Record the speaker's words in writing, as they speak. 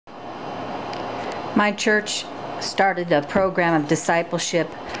My church started a program of discipleship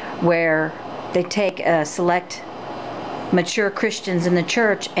where they take select mature Christians in the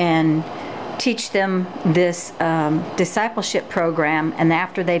church and teach them this discipleship program, and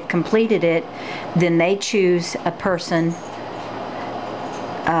after they've completed it, then they choose a person,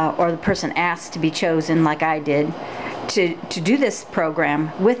 or the person asked to be chosen, like I did, to do this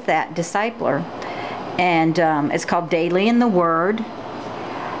program with that discipler. And it's called Daily in the Word,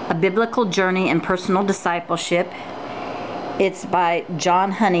 A Biblical Journey in Personal Discipleship. It's by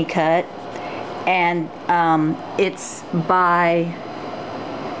John Honeycutt, and it's by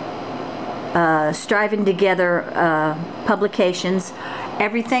Striving Together Publications.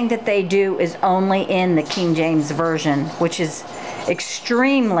 Everything that they do is only in the King James Version, which is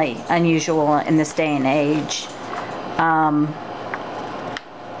extremely unusual in this day and age.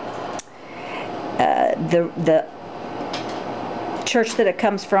 The church that it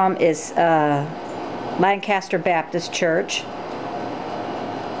comes from is Lancaster Baptist Church.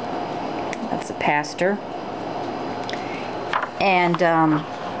 That's a pastor. And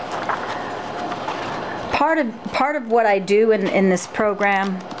part of what I do in this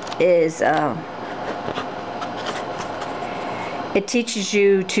program is it teaches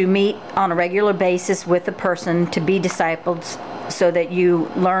you to meet on a regular basis with a person to be discipled, so that you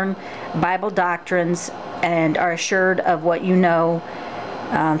learn Bible doctrines and are assured of what you know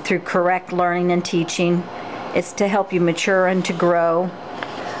through correct learning and teaching. It's to help you mature and to grow.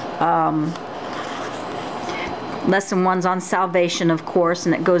 Lesson 1's on salvation, of course,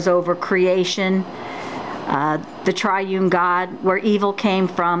 and it goes over creation, the triune God, where evil came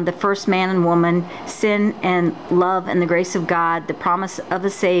from, the first man and woman, sin and love and the grace of God, the promise of a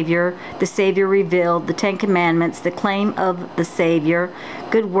Savior, the Savior revealed, the Ten Commandments, the claim of the Savior,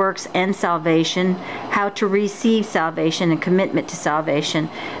 good works and salvation, how to receive salvation and commitment to salvation.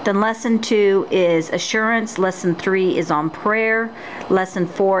 Then lesson 2 is assurance, lesson 3 is on prayer, lesson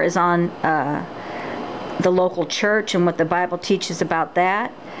 4 is on the local church and what the Bible teaches about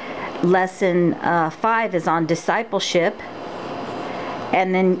that. Lesson 5 is on discipleship,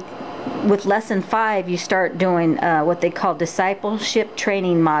 and then with lesson 5 you start doing what they call discipleship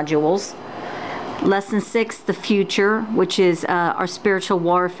training modules. Lesson 6, the future, which is our spiritual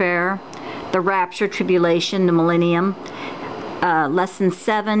warfare, the rapture, tribulation, the millennium. Lesson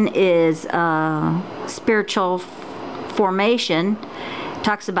 7 is spiritual formation.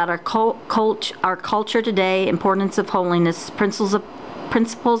 Talks about our culture today, importance of holiness, principles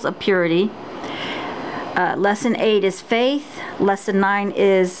of purity. Lesson 8 is faith. Lesson 9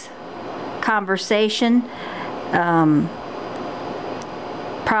 is conversation,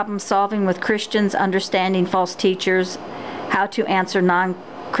 problem solving with Christians, understanding false teachers, how to answer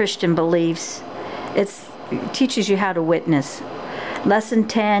non-Christian beliefs. It teaches you how to witness. Lesson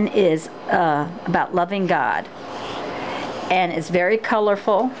 10 is about loving God, and it's very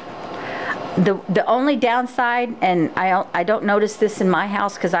colorful. The only downside, and I don't notice this in my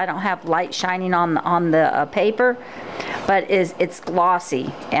house because I don't have light shining on the paper, but it's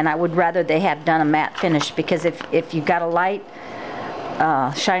glossy, and I would rather they have done a matte finish, because if you've got a light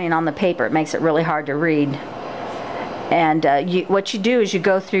shining on the paper, it makes it really hard to read. And what you do is you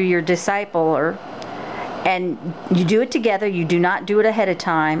go through your discipler, and you do it together. You do not do it ahead of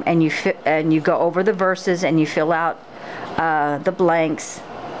time, and you go over the verses and you fill out the blanks.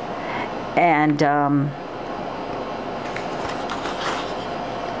 And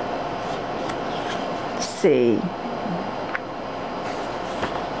let's see.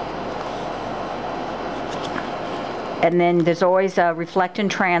 And then there's always a reflect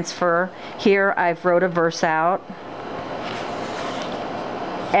and transfer. Here I've wrote a verse out.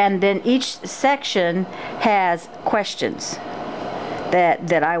 And then each section has questions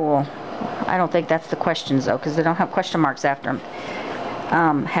that I don't think that's the questions though, because they don't have question marks after them.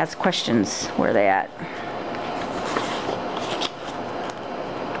 Has questions. Where are they at?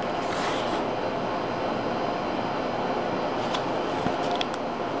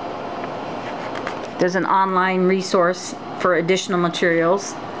 There's an online resource for additional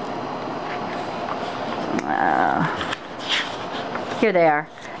materials. Here they are.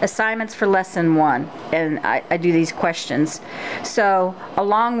 Assignments for lesson 1, and I do these questions. So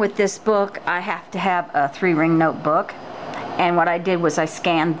along with this book, I have to have a 3-ring notebook. And what I did was I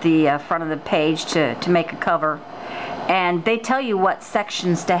scanned the front of the page to make a cover. And they tell you what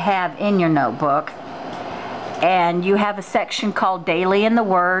sections to have in your notebook. And you have a section called Daily in the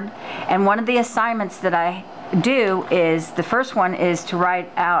Word. And one of the assignments that I do is, the first one is to write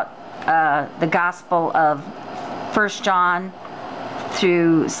out the Gospel of 1 John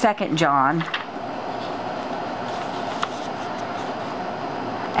through 2 John.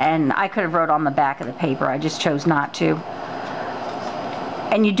 And I could have wrote on the back of the paper, I just chose not to.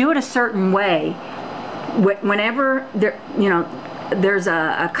 And you do it a certain way. Whenever there, there's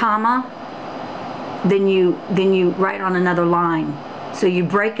a comma, then you write on another line. So you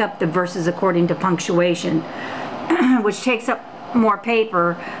break up the verses according to punctuation, which takes up more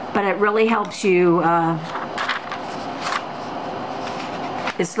paper, but it really helps you.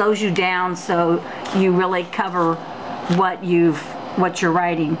 It slows you down, so you really cover what you're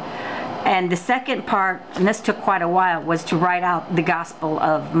writing. And the second part, and this took quite a while, was to write out the Gospel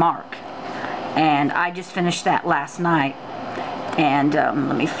of Mark. And I just finished that last night. And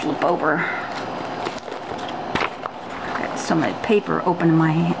let me flip over. I've got so much paper open in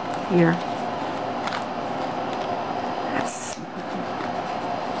my hand here.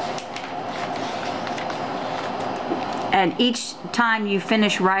 And each time you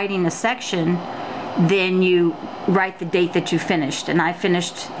finish writing a section, then you write the date that you finished. And I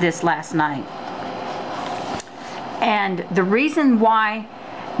finished this last night. And the reason why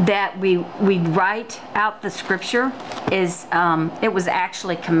that we write out the scripture is it was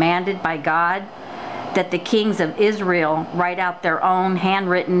actually commanded by God that the kings of Israel write out their own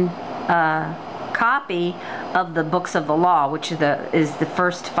handwritten copy of the books of the law, which is the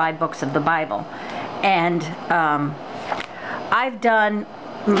first 5 books of the Bible. And I've done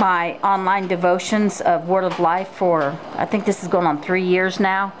my online devotions of Word of Life for, I think this is going on 3 years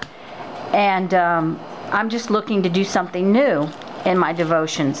now. And I'm just looking to do something new in my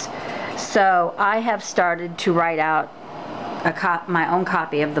devotions. So I have started to write out my own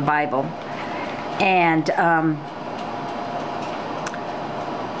copy of the Bible. And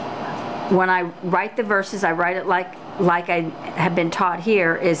when I write the verses, I write it like I have been taught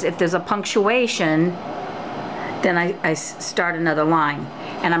here, is if there's a punctuation, then I start another line.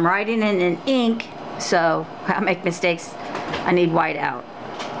 And I'm writing it in ink, so I make mistakes. I need white out.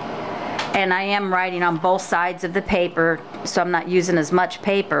 And I am writing on both sides of the paper, so I'm not using as much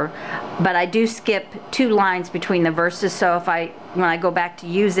paper. But I do skip 2 lines between the verses, so when I go back to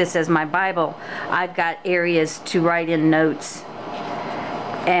use this as my Bible, I've got areas to write in notes.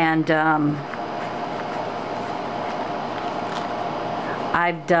 And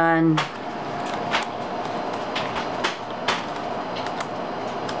I've done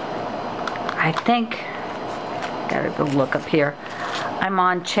I think, gotta go look up here. I'm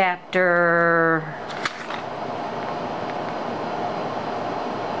on chapter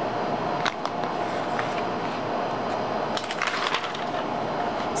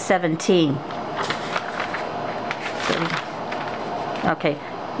 17. Okay,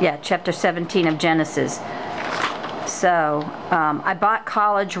 yeah, chapter 17 of Genesis. So I bought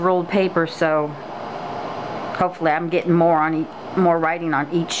college ruled paper, so hopefully I'm getting more writing on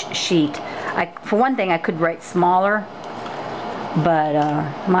each sheet. For one thing, I could write smaller, but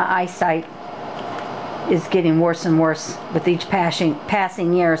my eyesight is getting worse and worse with each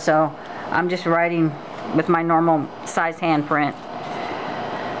passing year, so I'm just writing with my normal size handprint.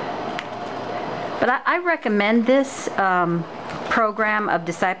 But I recommend this program of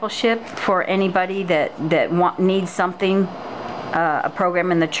discipleship for anybody that needs something, a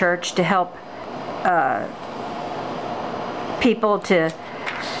program in the church to help people to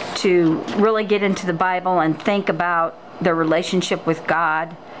really get into the Bible and think about their relationship with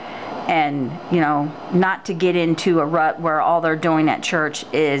God, and not to get into a rut where all they're doing at church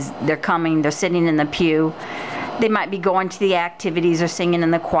is they're sitting in the pew. They might be going to the activities or singing in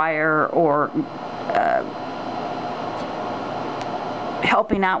the choir or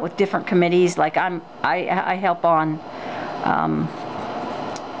helping out with different committees. Like I help on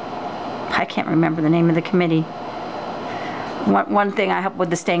I can't remember the name of the committee. One thing, I help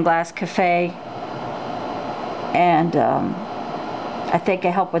with the Stained Glass Cafe, and I think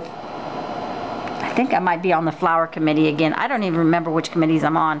I might be on the Flower Committee again. I don't even remember which committees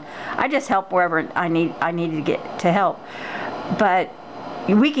I'm on. I just help wherever I need to get to help. But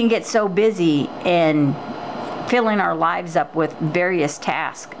we can get so busy in filling our lives up with various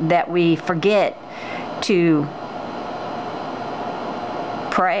tasks that we forget to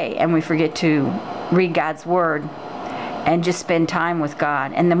pray, and we forget to read God's Word and just spend time with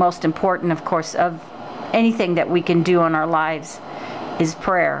God. And the most important, of course, of anything that we can do in our lives is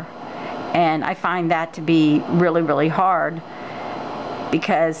prayer. And I find that to be really, really hard,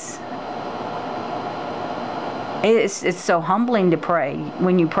 because it's so humbling to pray.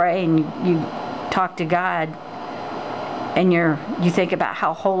 When you pray and you talk to God, and you think about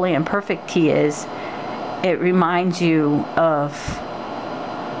how holy and perfect He is, it reminds you of,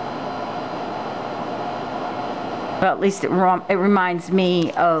 well, at least it reminds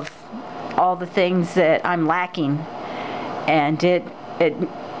me of all the things that I'm lacking, and it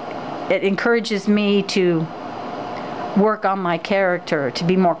it encourages me to work on my character, to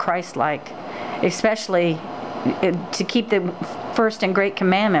be more Christ-like, especially to keep the first and great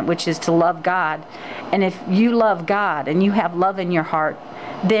commandment, which is to love God. And if you love God and you have love in your heart,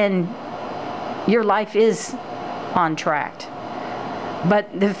 then your life is on track.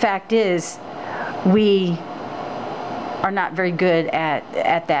 But the fact is, we are not very good at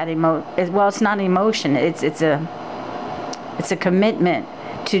that well, it's not an emotion. It's a commitment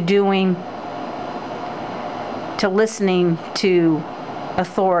to listening to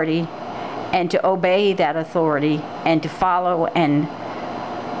authority, and to obey that authority, and to follow and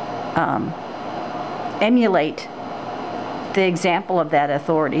emulate the example of that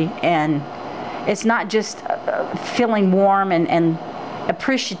authority. And it's not just feeling warm and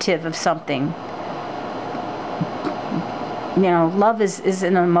appreciative of something. You know, love is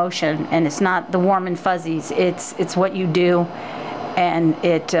an emotion, and it's not the warm and fuzzies. It's what you do, and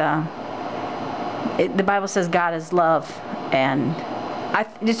the Bible says God is love, and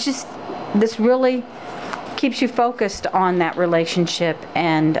it's just, this really keeps you focused on that relationship.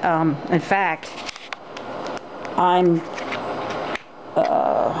 And in fact, I'm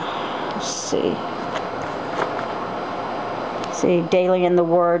let's see, daily in the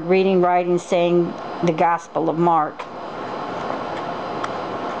Word, reading, writing, saying the Gospel of Mark.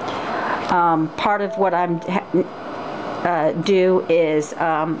 Part of what I'm do is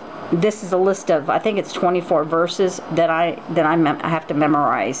this is a list of, I think it's 24 verses that I have to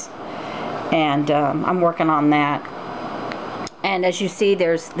memorize, and I'm working on that. And as you see,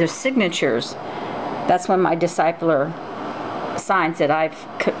 there's signatures. That's when my discipler signs that I've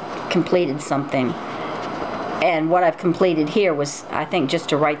completed something. And what I've completed here was, I think, just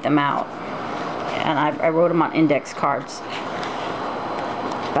to write them out. And I wrote them on index cards.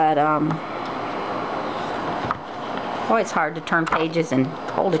 But oh, it's hard to turn pages and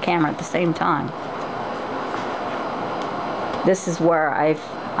hold a camera at the same time. This is where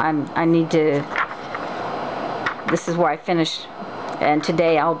this is where I finished, and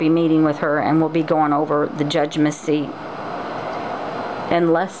today I'll be meeting with her, and we'll be going over the judgment seat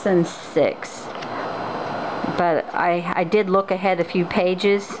in lesson 6. But I did look ahead a few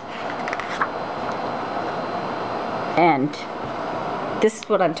pages, and this is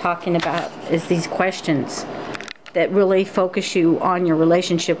what I'm talking about, is these questions that really focus you on your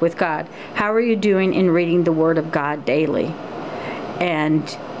relationship with God. How are you doing in reading the Word of God daily? And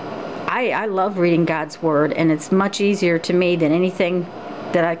I love reading God's Word, and it's much easier to me than anything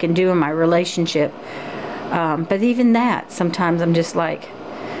that I can do in my relationship. But even that, sometimes I'm just like,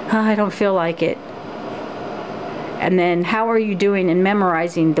 oh, I don't feel like it. And then, how are you doing in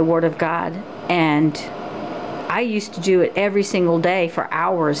memorizing the Word of God? And I used to do it every single day for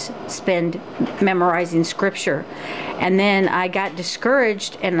hours, spend memorizing Scripture. And then I got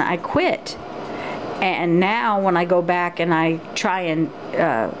discouraged and I quit. And now when I go back and I try and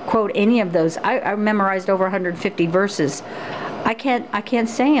quote any of those, I memorized over 150 verses. I can't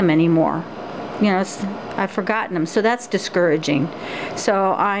say them anymore. You know, I've forgotten them. So that's discouraging.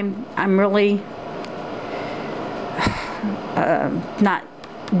 So I'm really not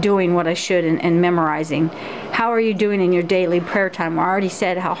doing what I should in memorizing. How are you doing in your daily prayer time? I already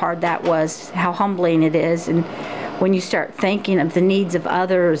said how hard that was, how humbling it is, and when you start thinking of the needs of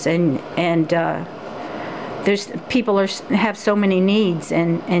others, and there's people have so many needs,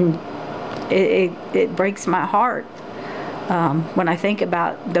 and it breaks my heart when I think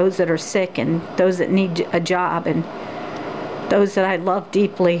about those that are sick, and those that need a job, and those that I love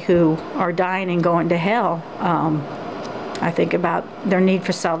deeply who are dying and going to hell. I think about their need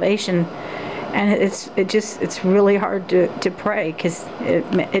for salvation, and it's really hard to pray, because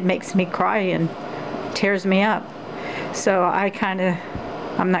it makes me cry and tears me up. So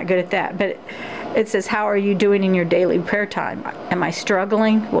I'm not good at that. But it says, how are you doing in your daily prayer time? Am I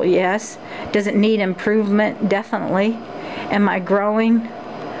struggling? Well, yes. Does it need improvement? Definitely. Am I growing?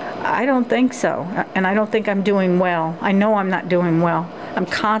 I don't think so, and I don't think I'm doing well. I know I'm not doing well. I'm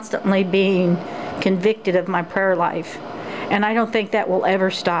constantly being convicted of my prayer life, and I don't think that will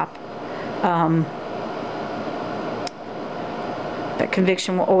ever stop. That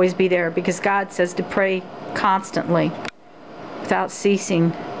conviction will always be there, because God says to pray constantly without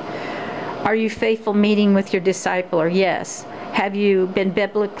ceasing. Are you faithful meeting with your discipler? Yes. Have you been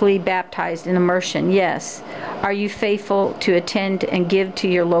biblically baptized in immersion? Yes. Are you faithful to attend and give to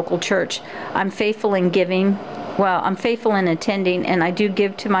your local church? I'm faithful in giving. Well, I'm faithful in attending, and I do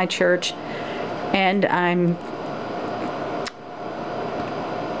give to my church, and I'm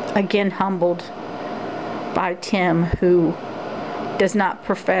again humbled by Tim, who does not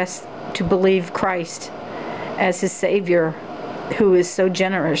profess to believe Christ as his Savior, who is so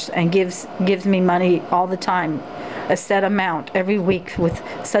generous and gives me money all the time, a set amount every week with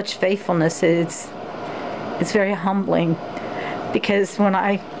such faithfulness. It's very humbling, because when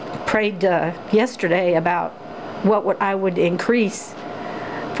I prayed yesterday about what I would increase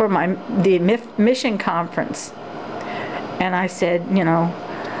for the mission conference, and I said, you know,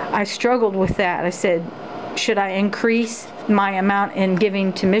 I struggled with that. I said, should I increase my amount in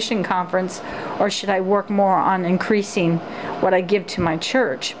giving to mission conference, or should I work more on increasing what I give to my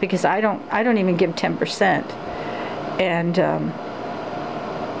church? Because I don't even give 10%, and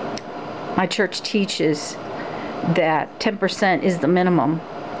my church teaches that 10% is the minimum,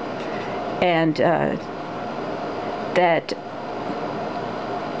 and that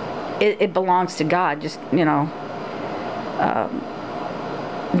it belongs to God. Just, you know,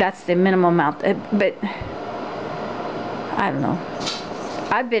 that's the minimum amount. But I don't know.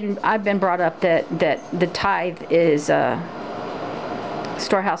 I've been brought up that the tithe is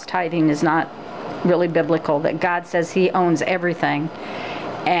storehouse tithing is not really biblical. That God says He owns everything,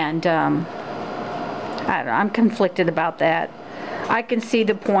 and I don't know. I'm conflicted about that. I can see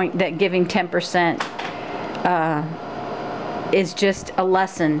the point that giving 10% is just a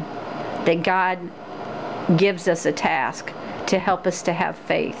lesson that God gives us a task to help us to have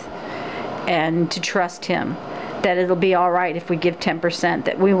faith and to trust Him, that it'll be all right if we give 10%,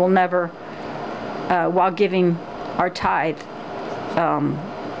 that we will never, while giving our tithe,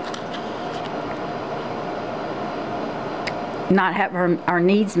 not have our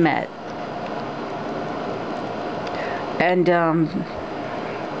needs met. And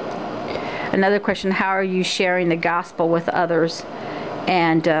another question, how are you sharing the gospel with others?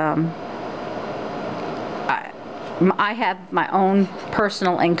 And I have my own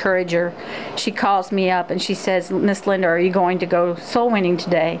personal encourager. She calls me up and she says, Miss Linda, are you going to go soul winning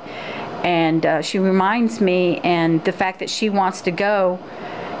today? And she reminds me, and the fact that she wants to go,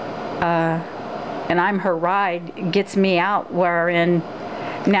 and I'm her ride, gets me out. Wherein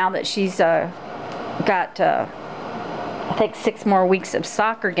now that she's got I think 6 more weeks of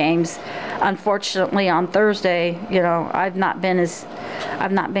soccer games, unfortunately on Thursday, you know, I've not been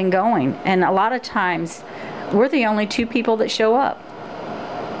going. And a lot of times we're the only 2 people that show up.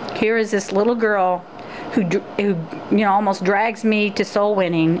 Here is this little girl who you know, almost drags me to soul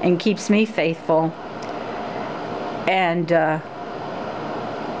winning and keeps me faithful. And if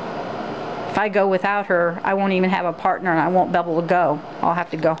I go without her, I won't even have a partner, and I won't be able to go. I'll have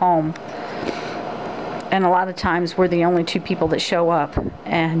to go home. And a lot of times we're the only 2 people that show up.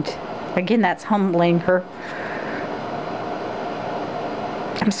 And again, that's humbling her.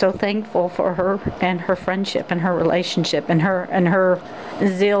 I'm so thankful for her and her friendship and her relationship and her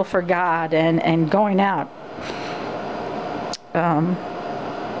zeal for God and going out. And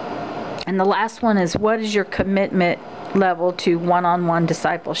the last one is, what is your commitment level to one-on-one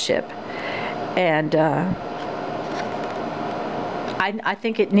discipleship? And I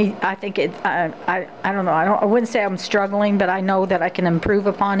think it needs. I think it. I don't know. I wouldn't say I'm struggling, but I know that I can improve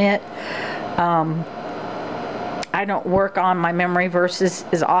upon it. I don't work on my memory verses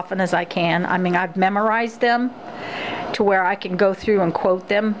as often as I can. I mean, I've memorized them to where I can go through and quote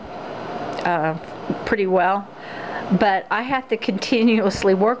them pretty well, but I have to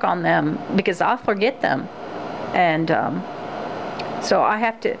continuously work on them because I'll forget them, and so I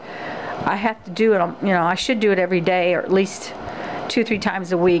have to do it. You know, I should do it every day, or at least 2-3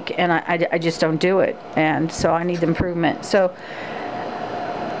 times a week, and I just don't do it, and so I need improvement. So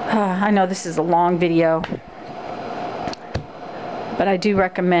I know this is a long video, but I do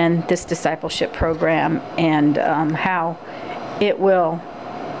recommend this discipleship program, and how it will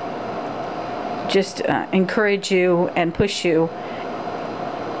just encourage you and push you.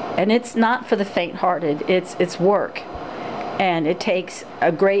 And it's not for the faint-hearted. It's work, and it takes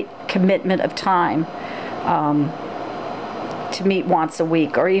a great commitment of time to meet once a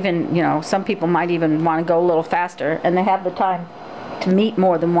week, or even, you know, some people might even want to go a little faster, and they have the time to meet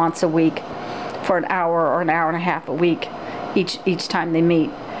more than once a week for an hour or an hour and a half a week each time they meet.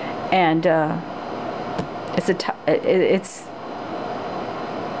 And it's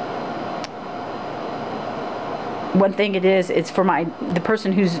one thing it is, it's for the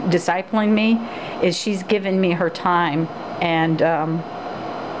person who's discipling me, is she's given me her time, and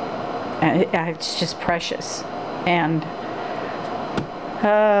it's just precious. And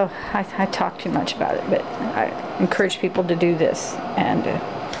I talk too much about it, but I encourage people to do this, and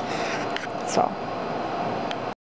that's all.